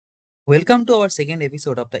Welcome to our second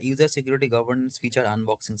episode of the User Security Governance Feature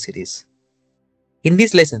Unboxing series. In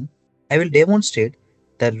this lesson, I will demonstrate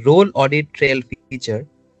the Role Audit Trail feature,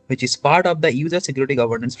 which is part of the User Security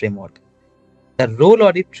Governance framework. The Role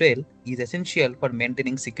Audit Trail is essential for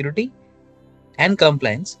maintaining security and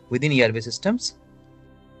compliance within ERP systems,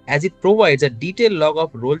 as it provides a detailed log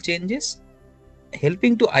of role changes,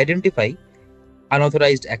 helping to identify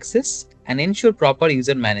unauthorized access and ensure proper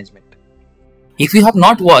user management. If you have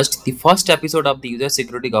not watched the first episode of the User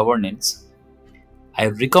Security Governance, I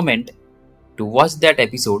recommend to watch that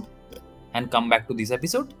episode and come back to this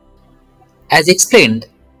episode. As explained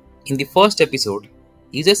in the first episode,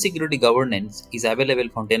 User Security Governance is available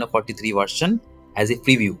from 10.43 version as a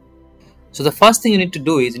preview. So the first thing you need to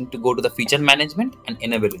do is you need to go to the feature management and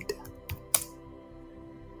enable it.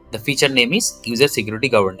 The feature name is User Security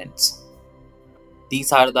Governance.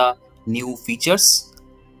 These are the new features,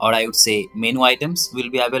 or I would say menu items, will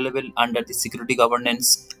be available under the security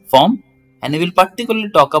governance form, and we will particularly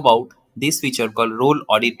talk about this feature called Role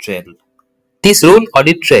Audit Trail. This Role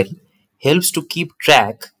Audit Trail helps to keep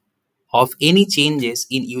track of any changes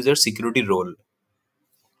in user security role.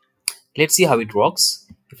 Let's see how it works.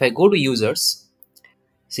 If I go to users,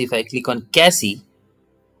 see if I click on CASI,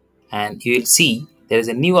 and you will see there is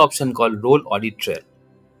a new option called Role Audit Trail.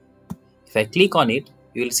 If I click on it,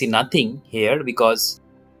 you will see nothing here because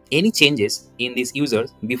any changes in this user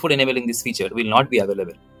before enabling this feature will not be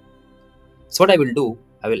available. So what I will do,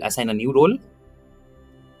 I will assign a new role,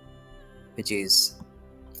 which is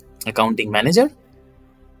accounting manager,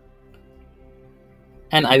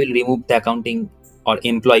 and I will remove the accounting or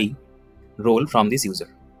employee role from this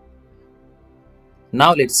user.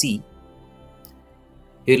 Now let's see.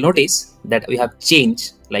 You will notice that we have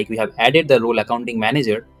changed, like we have added the role accounting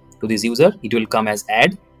manager to this user. It will come as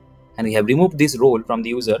add, and we have removed this role from the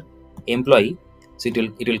user employee, so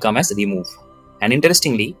it will come as remove. And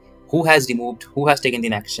interestingly, who has removed, who has taken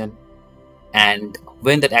the action, and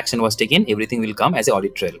when that action was taken, everything will come as an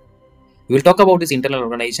audit trail. We will talk about this internal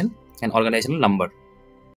organization and organizational number.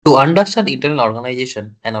 To understand internal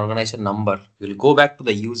organization and organization number, we will go back to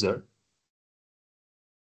the user.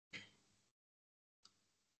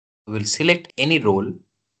 We will select any role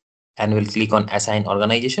and we'll click on assign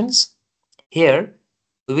organizations. Here,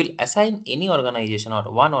 we will assign any organization or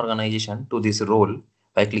one organization to this role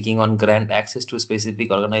by clicking on grant access to specific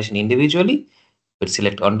organization individually. We'll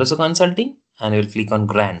select Ontoso Consulting and we'll click on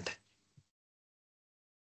grant.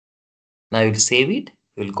 Now we'll save it.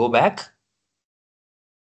 We'll go back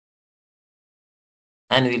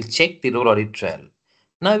and we'll check the role audit trail.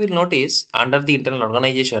 Now we'll notice under the internal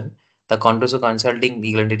organization, the Ontoso Consulting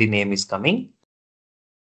legal entity name is coming.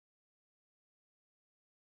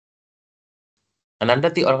 And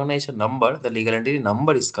under the organization number, the legal entity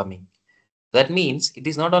number is coming. That means it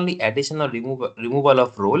is not only addition or removal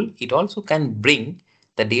of role, it also can bring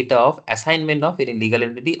the data of assignment of any legal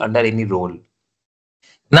entity under any role.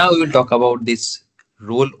 Now we will talk about this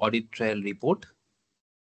role audit trail report.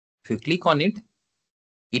 If you click on it,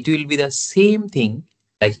 it will be the same thing,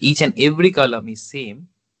 like each and every column is same.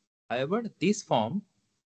 However, this form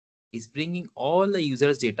is bringing all the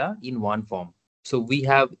users data in one form. So we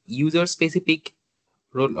have user specific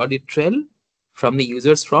role audit trail from the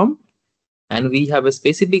users form, and we have a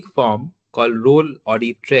specific form called Role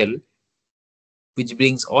Audit Trail, which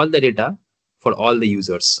brings all the data for all the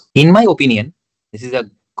users. In my opinion, this is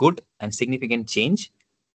a good and significant change.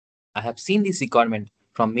 I have seen this requirement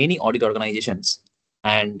from many audit organizations,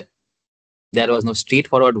 and there was no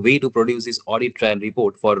straightforward way to produce this audit trail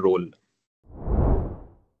report for role.